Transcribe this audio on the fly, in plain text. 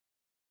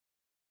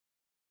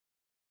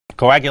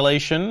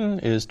Coagulation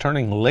is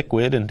turning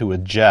liquid into a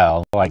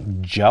gel,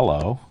 like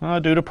Jell-O,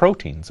 due to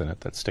proteins in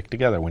it that stick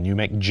together. When you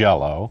make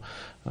Jell-O,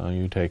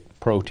 you take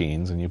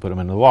proteins and you put them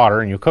into the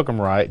water and you cook them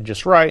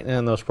just right,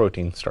 and those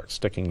proteins start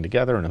sticking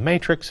together in a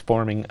matrix,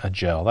 forming a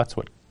gel. That's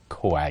what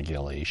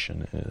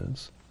coagulation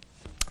is.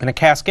 And a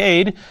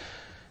cascade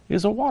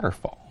is a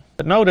waterfall.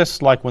 But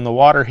notice, like when the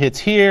water hits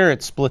here,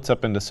 it splits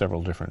up into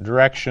several different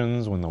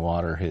directions. When the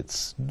water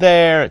hits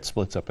there, it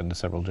splits up into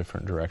several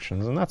different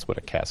directions, and that's what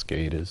a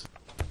cascade is.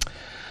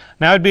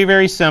 Now it'd be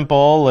very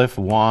simple if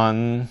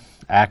 1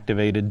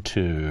 activated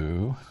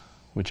 2,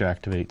 which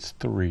activates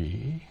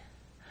 3,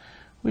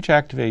 which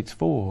activates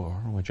 4,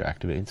 which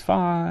activates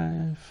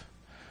 5,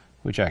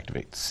 which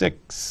activates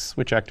 6,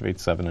 which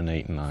activates 7 and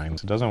 8 and 9.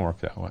 So it doesn't work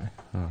that way.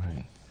 All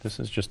right. This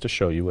is just to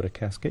show you what a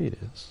cascade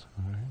is.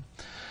 All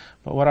right.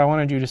 But what I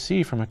wanted you to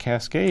see from a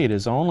cascade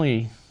is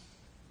only,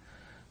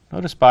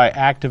 notice by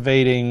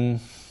activating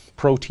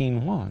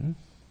protein 1,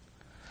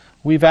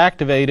 we've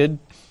activated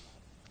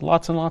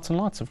lots and lots and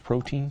lots of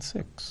protein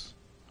 6.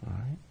 All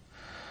right.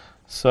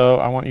 So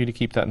I want you to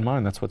keep that in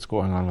mind. That's what's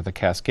going on with a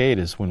cascade,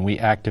 is when we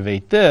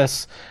activate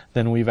this,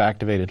 then we've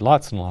activated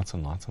lots and lots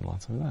and lots and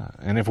lots of that.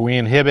 And if we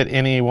inhibit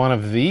any one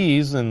of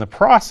these in the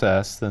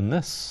process, then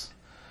this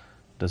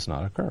does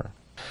not occur.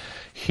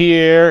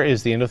 Here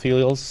is the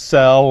endothelial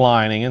cell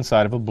lining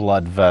inside of a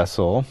blood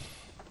vessel.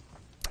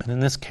 And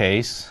in this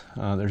case,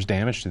 there's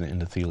damage to the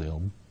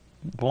endothelial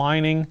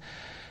lining,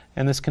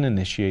 and this can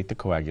initiate the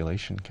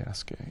coagulation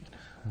cascade.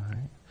 All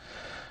right.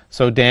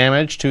 So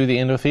damage to the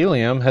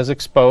endothelium has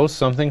exposed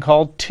something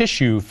called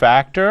tissue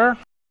factor.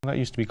 That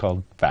used to be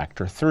called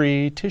factor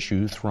 3,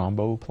 tissue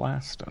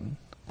thromboplastin.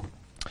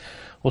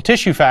 Well,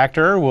 tissue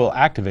factor will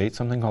activate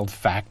something called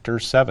factor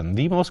 7,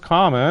 the most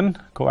common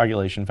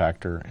coagulation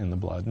factor in the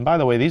blood. And by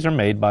the way, these are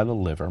made by the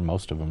liver.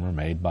 Most of them are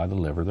made by the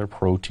liver. They're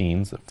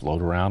proteins that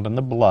float around in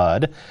the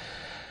blood.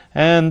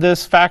 And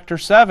this factor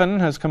 7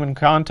 has come in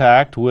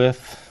contact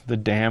with the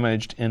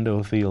damaged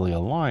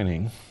endothelial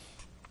lining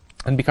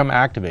and become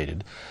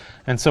activated.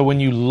 And so when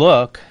you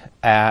look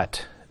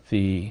at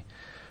the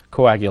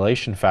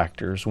coagulation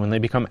factors, when they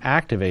become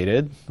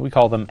activated, we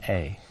call them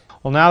A.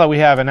 Well, now that we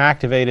have an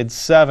activated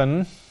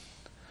 7,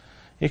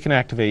 it can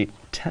activate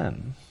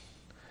 10.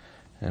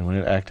 And when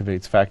it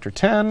activates factor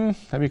 10,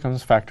 that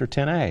becomes factor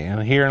 10A.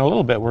 And here in a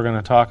little bit, we're going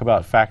to talk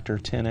about factor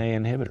 10A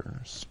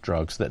inhibitors,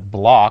 drugs that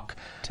block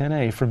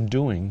 10A from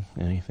doing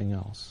anything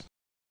else.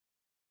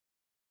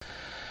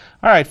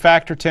 All right,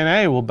 factor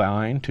 10A will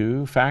bind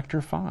to factor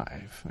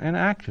 5 and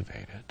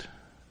activate it.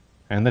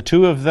 And the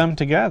two of them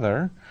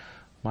together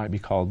might be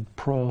called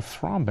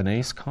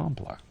prothrombinase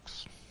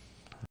complex.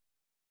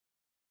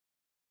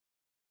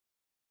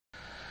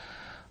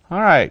 All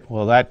right,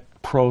 well, that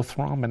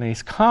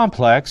prothrombinase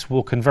complex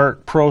will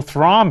convert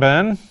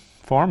prothrombin,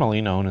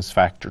 formerly known as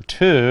factor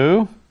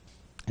 2,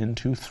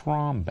 into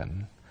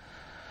thrombin.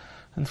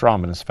 And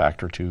thrombin is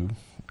factor 2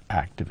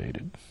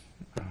 activated.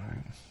 All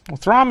right. Well,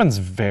 thrombin's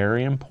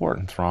very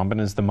important. Thrombin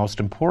is the most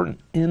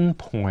important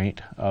endpoint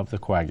of the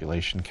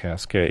coagulation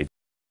cascade.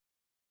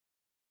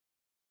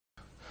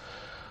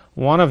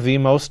 One of the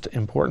most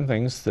important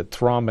things that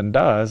thrombin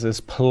does is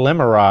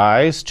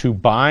polymerize to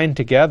bind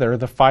together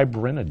the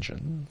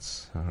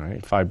fibrinogens. All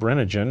right,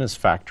 fibrinogen is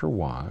factor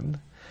 1,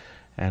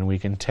 and we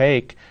can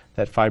take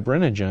that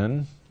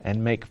fibrinogen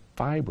and make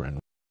fibrin.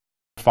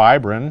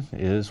 Fibrin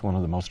is one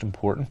of the most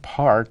important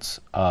parts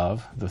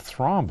of the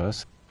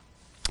thrombus.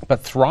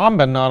 But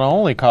thrombin not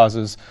only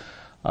causes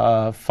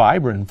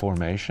fibrin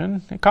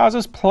formation, it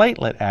causes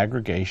platelet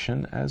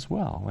aggregation as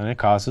well. And it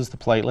causes the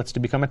platelets to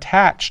become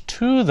attached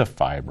to the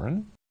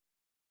fibrin.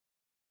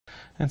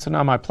 And so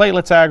now my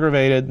platelets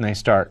aggravated, and they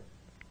start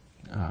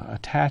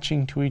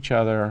attaching to each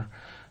other.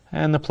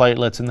 And the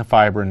platelets and the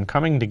fibrin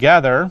coming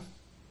together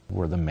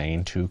were the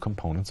main two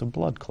components of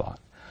blood clot.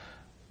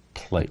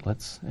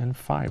 Platelets and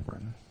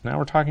fibrin. Now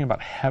we're talking about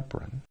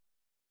heparin.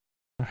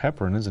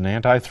 Heparin is an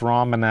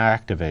antithrombin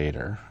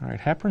activator. All right,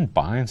 heparin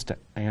binds to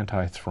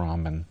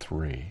antithrombin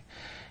 3.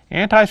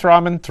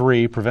 Antithrombin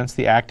 3 prevents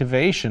the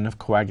activation of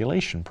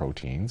coagulation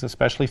proteins,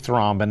 especially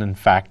thrombin and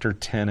factor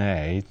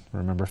 10A.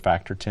 Remember,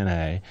 factor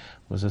 10A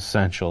was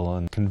essential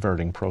in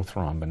converting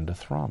prothrombin to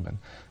thrombin.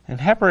 And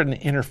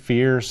heparin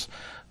interferes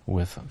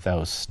with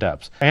those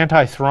steps.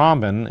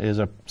 Antithrombin is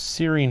a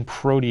serine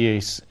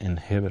protease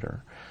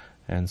inhibitor.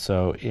 And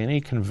so any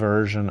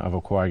conversion of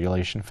a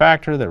coagulation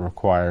factor that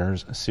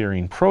requires a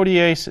serine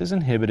protease is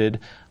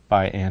inhibited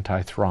by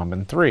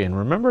antithrombin 3. And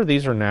remember,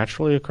 these are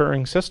naturally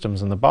occurring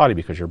systems in the body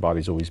because your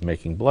body's always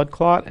making blood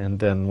clot, and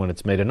then when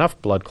it's made enough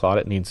blood clot,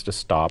 it needs to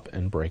stop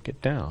and break it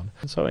down.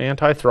 And so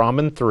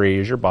antithrombin 3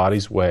 is your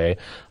body's way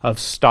of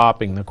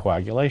stopping the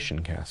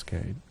coagulation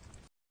cascade.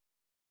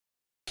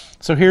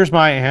 So here's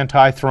my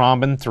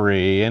antithrombin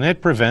 3, and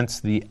it prevents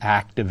the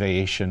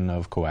activation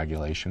of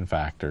coagulation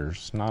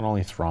factors, not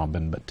only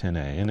thrombin, but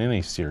 10A, and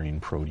any serine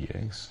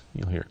protease.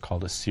 You'll hear it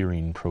called a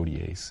serine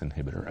protease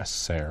inhibitor, a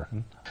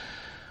serin.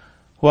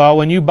 Well,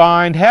 when you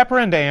bind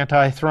heparin to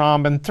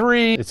antithrombin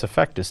 3, its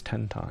effect is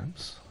 10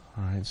 times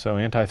All right, so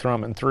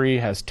antithrombin 3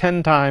 has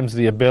 10 times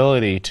the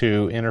ability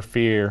to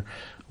interfere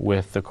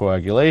with the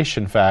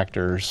coagulation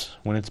factors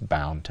when it's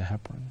bound to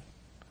heparin.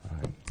 All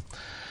right.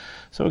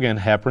 So again,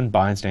 heparin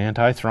binds to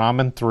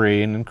antithrombin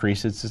 3 and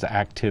increases its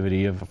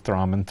activity of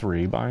thrombin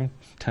 3 by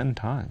 10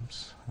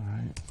 times. All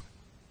right.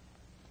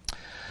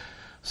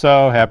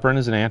 So heparin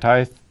is an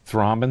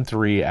antithrombin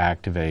 3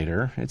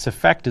 activator. Its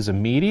effect is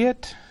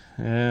immediate.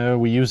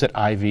 We use it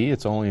IV.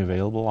 It's only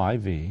available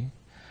IV.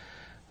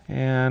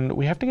 And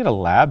we have to get a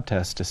lab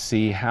test to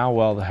see how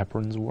well the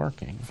heparin's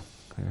working.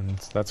 And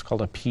that's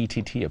called a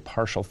PTT, a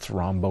partial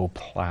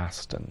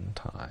thromboplastin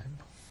time.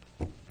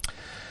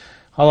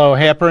 Although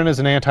heparin is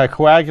an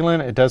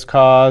anticoagulant, it does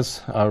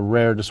cause a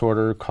rare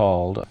disorder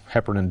called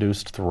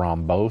heparin-induced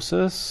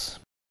thrombosis.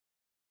 It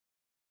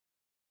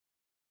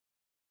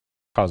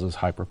causes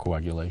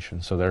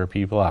hypercoagulation. So there are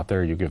people out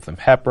there, you give them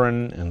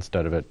heparin,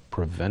 instead of it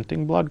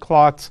preventing blood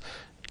clots,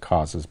 it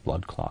causes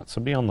blood clots.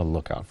 So be on the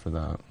lookout for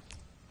that.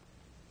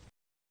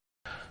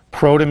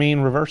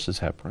 Protamine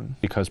reverses heparin.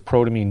 Because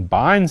protamine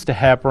binds to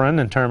heparin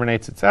and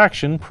terminates its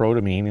action,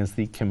 protamine is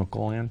the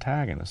chemical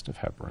antagonist of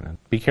heparin. And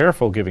be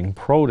careful giving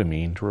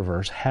protamine to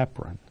reverse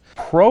heparin.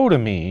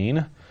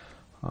 Protamine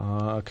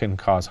can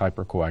cause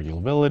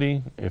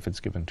hypercoagulability if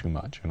it's given too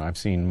much. And I've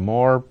seen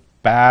more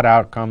bad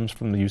outcomes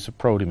from the use of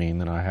protamine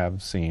than I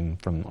have seen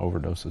from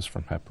overdoses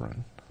from heparin.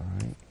 All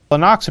right.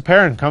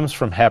 Enoxaparin comes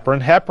from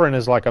heparin. Heparin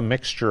is like a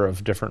mixture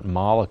of different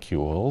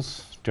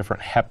molecules.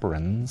 Different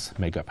heparins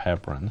make up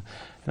heparin.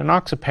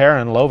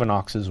 Enoxaparin,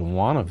 Lovenox, is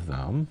one of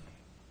them,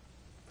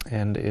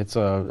 and it's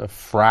a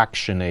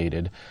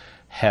fractionated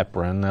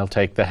heparin. They'll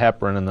take the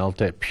heparin and they'll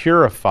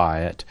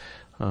purify it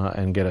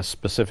and get a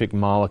specific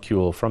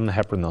molecule from the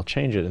heparin. They'll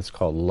change it. It's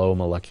called low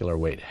molecular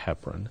weight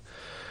heparin.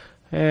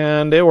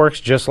 And it works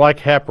just like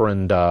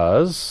heparin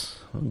does.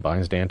 It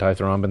binds to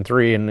antithrombin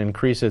 3 and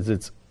increases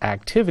its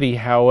activity.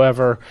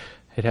 However,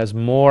 it has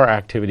more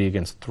activity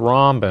against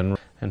thrombin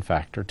and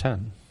factor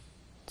 10.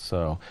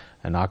 So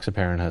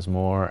enoxaparin has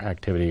more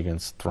activity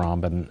against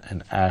thrombin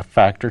and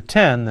factor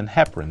 10 than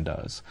heparin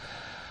does.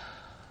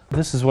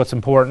 This is what's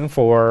important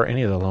for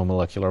any of the low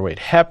molecular weight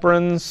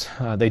heparins.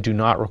 They do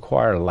not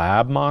require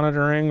lab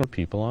monitoring.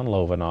 People on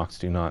Lovenox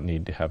do not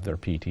need to have their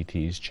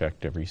PTTs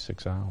checked every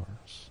 6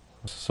 hours.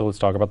 So let's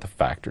talk about the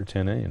factor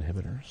 10A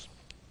inhibitors.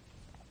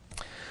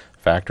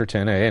 Factor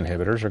 10A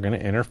inhibitors are going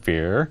to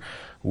interfere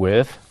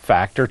with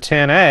factor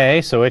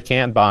 10A, so it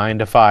can't bind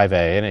to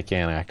 5A and it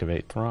can't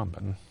activate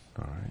thrombin.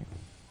 All right.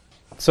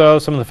 So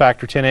some of the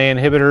factor 10A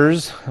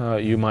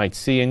inhibitors you might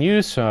see in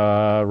use,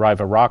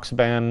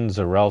 rivaroxaban,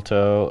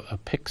 Xarelto,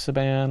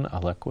 apixaban,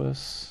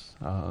 Eliquis,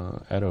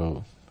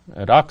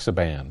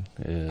 edoxaban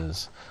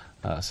is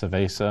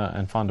Savesa,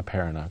 and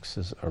fondaparinux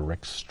is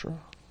Arixtra. All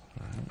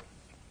right.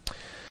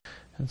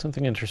 And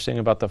something interesting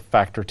about the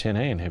factor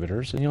 10A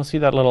inhibitors, and you'll see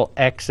that little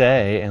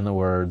XA in the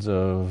words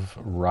of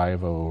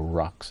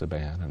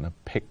rivaroxaban and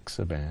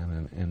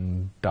apixaban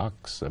and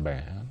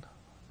indoxaban.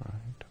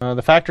 Right.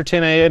 The factor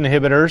 10A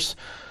inhibitors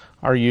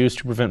are used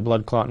to prevent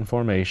blood clot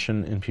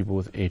formation in people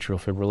with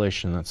atrial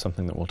fibrillation. That's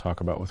something that we'll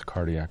talk about with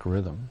cardiac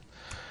rhythm.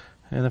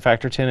 And the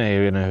factor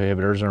 10A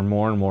inhibitors are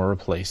more and more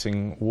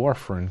replacing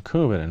warfarin,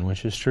 Coumadin,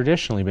 which has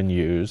traditionally been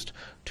used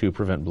to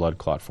prevent blood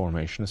clot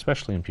formation,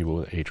 especially in people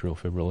with atrial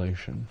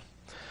fibrillation.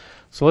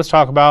 So let's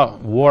talk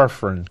about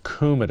warfarin,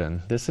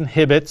 Coumadin. This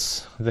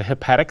inhibits the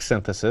hepatic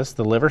synthesis,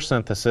 the liver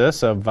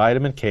synthesis of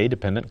vitamin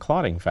K-dependent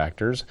clotting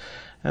factors,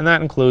 and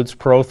that includes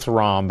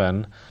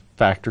prothrombin,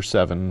 factor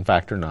 7,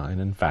 factor 9,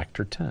 and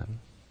factor 10.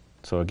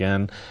 So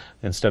again,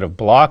 instead of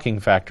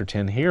blocking factor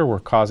 10 here, we're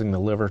causing the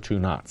liver to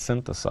not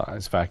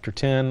synthesize factor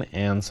 10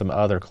 and some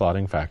other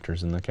clotting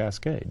factors in the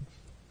cascade.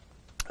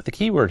 The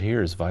key word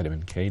here is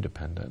vitamin K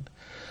dependent.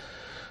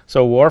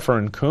 So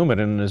warfarin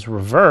Coumadin is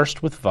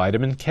reversed with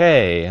vitamin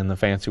K, and the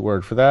fancy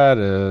word for that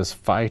is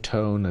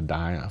phytonadione.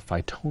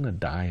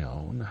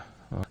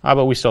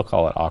 But we still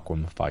call it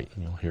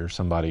aquamaphytin. You'll hear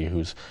somebody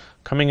who's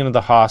coming into the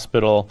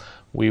hospital,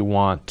 we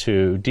want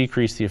to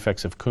decrease the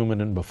effects of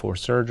Coumadin before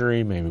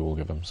surgery. Maybe we'll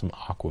give them some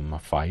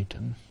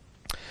aquamaphytin.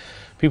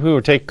 People who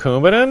take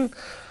Coumadin,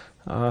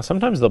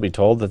 sometimes they'll be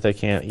told that they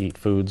can't eat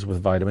foods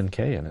with vitamin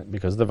K in it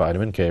because the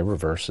vitamin K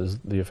reverses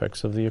the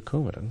effects of the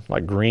Coumadin,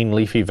 like green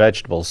leafy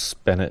vegetables,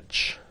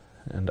 spinach,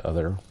 and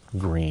other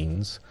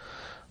greens.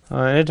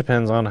 And it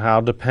depends on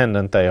how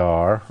dependent they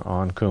are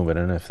on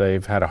Coumadin. If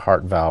they've had a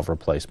heart valve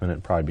replacement,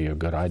 it'd probably be a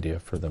good idea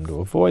for them to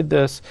avoid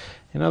this.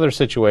 In other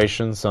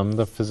situations, some of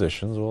the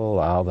physicians will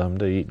allow them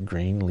to eat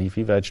green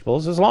leafy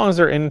vegetables as long as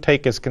their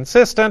intake is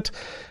consistent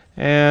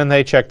and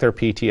they check their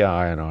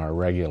PT-INR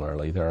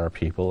regularly. There are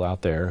people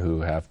out there who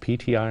have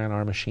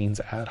PT-INR machines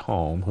at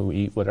home who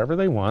eat whatever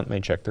they want, and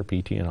they check their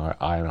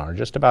PT-INR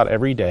just about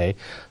every day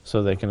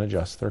so they can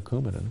adjust their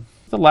Coumadin.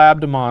 The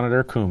lab to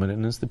monitor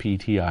Coumadin is the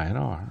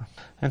PT-INR.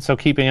 And so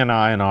keeping an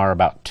INR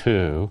about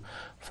 2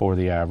 for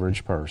the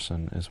average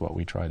person is what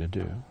we try to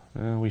do.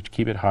 We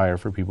keep it higher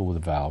for people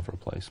with valve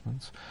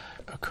replacements.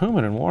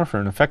 Coumadin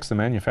warfarin affects the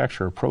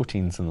manufacture of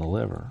proteins in the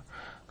liver.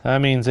 That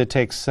means it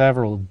takes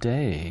several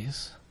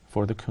days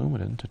for the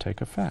Coumadin to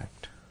take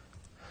effect.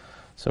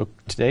 So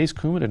today's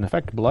Coumadin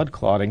affect blood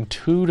clotting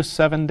 2 to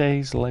 7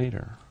 days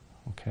later.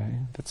 Okay,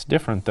 that's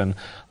different than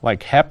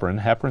like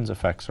heparin. Heparin's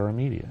effects are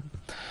immediate.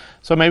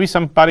 So maybe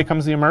somebody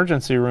comes to the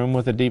emergency room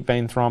with a deep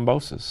vein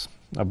thrombosis,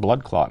 a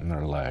blood clot in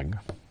their leg.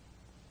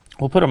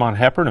 We'll put them on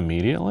heparin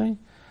immediately.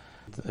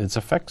 Its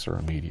effects are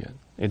immediate.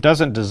 It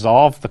doesn't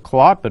dissolve the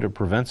clot, but it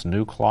prevents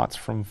new clots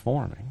from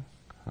forming.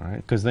 All right,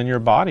 because then your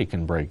body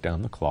can break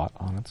down the clot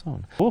on its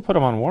own. We'll put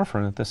them on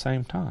warfarin at the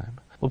same time.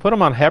 We'll put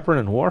them on heparin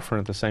and warfarin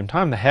at the same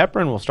time. The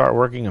heparin will start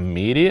working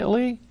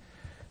immediately,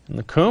 and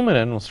the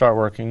Coumadin will start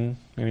working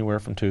anywhere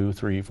from 2,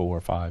 3,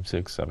 4, 5,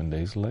 6, 7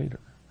 days later.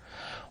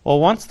 Well,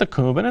 once the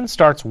Coumadin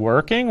starts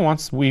working,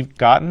 once we've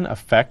gotten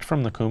effect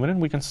from the Coumadin,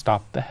 we can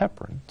stop the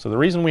heparin. So the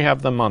reason we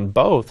have them on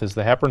both is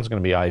the heparin's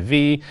going to be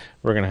IV.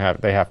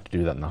 They have to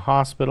do that in the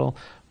hospital.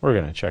 We're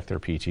going to check their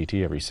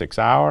PTT every 6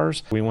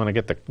 hours. We want to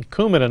get the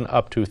Coumadin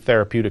up to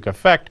therapeutic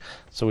effect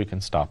so we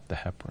can stop the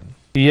heparin.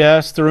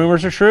 Yes, the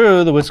rumors are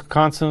true. The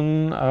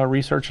Wisconsin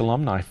Research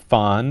Alumni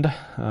Fund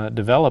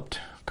developed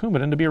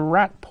Coumadin to be a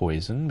rat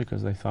poison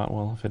because they thought,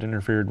 well, if it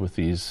interfered with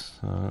these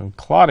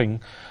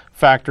clotting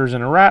factors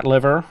in a rat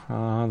liver,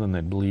 then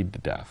they'd bleed to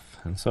death.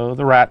 And so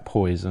the rat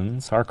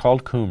poisons are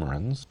called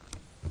coumarins,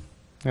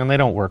 and they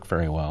don't work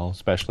very well,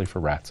 especially for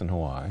rats in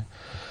Hawaii.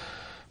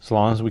 As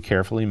long as we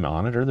carefully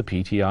monitor the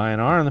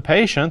PT-INR in the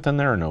patient, then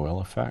there are no ill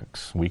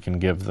effects. We can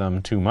give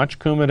them too much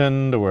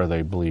Coumadin to where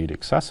they bleed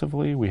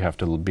excessively. We have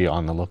to be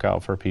on the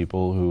lookout for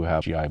people who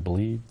have GI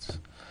bleeds.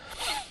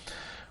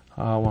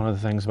 One of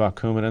the things about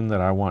Coumadin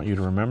that I want you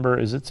to remember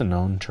is it's a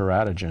known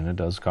teratogen. It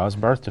does cause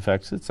birth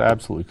defects. It's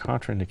absolutely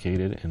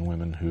contraindicated in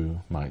women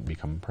who might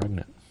become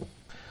pregnant.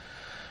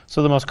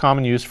 So the most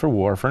common use for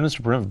warfarin is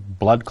to prevent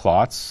blood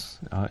clots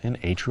in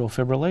atrial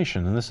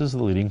fibrillation. And this is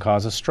the leading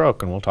cause of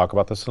stroke, and we'll talk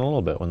about this in a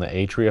little bit. When the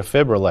atria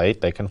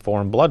fibrillate, they can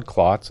form blood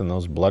clots, and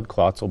those blood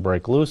clots will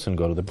break loose and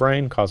go to the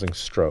brain, causing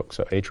stroke.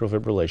 So atrial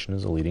fibrillation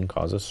is the leading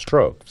cause of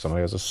stroke. If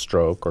somebody has a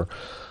stroke or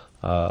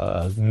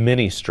a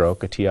mini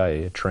stroke, a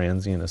TIA, a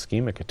transient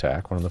ischemic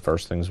attack, one of the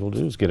first things we'll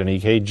do is get an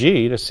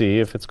EKG to see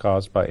if it's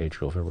caused by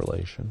atrial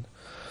fibrillation.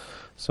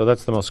 So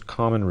that's the most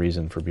common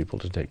reason for people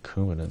to take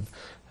Coumadin.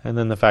 And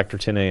then the factor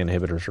Xa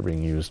inhibitors are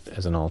being used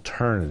as an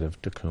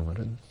alternative to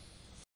Coumadin.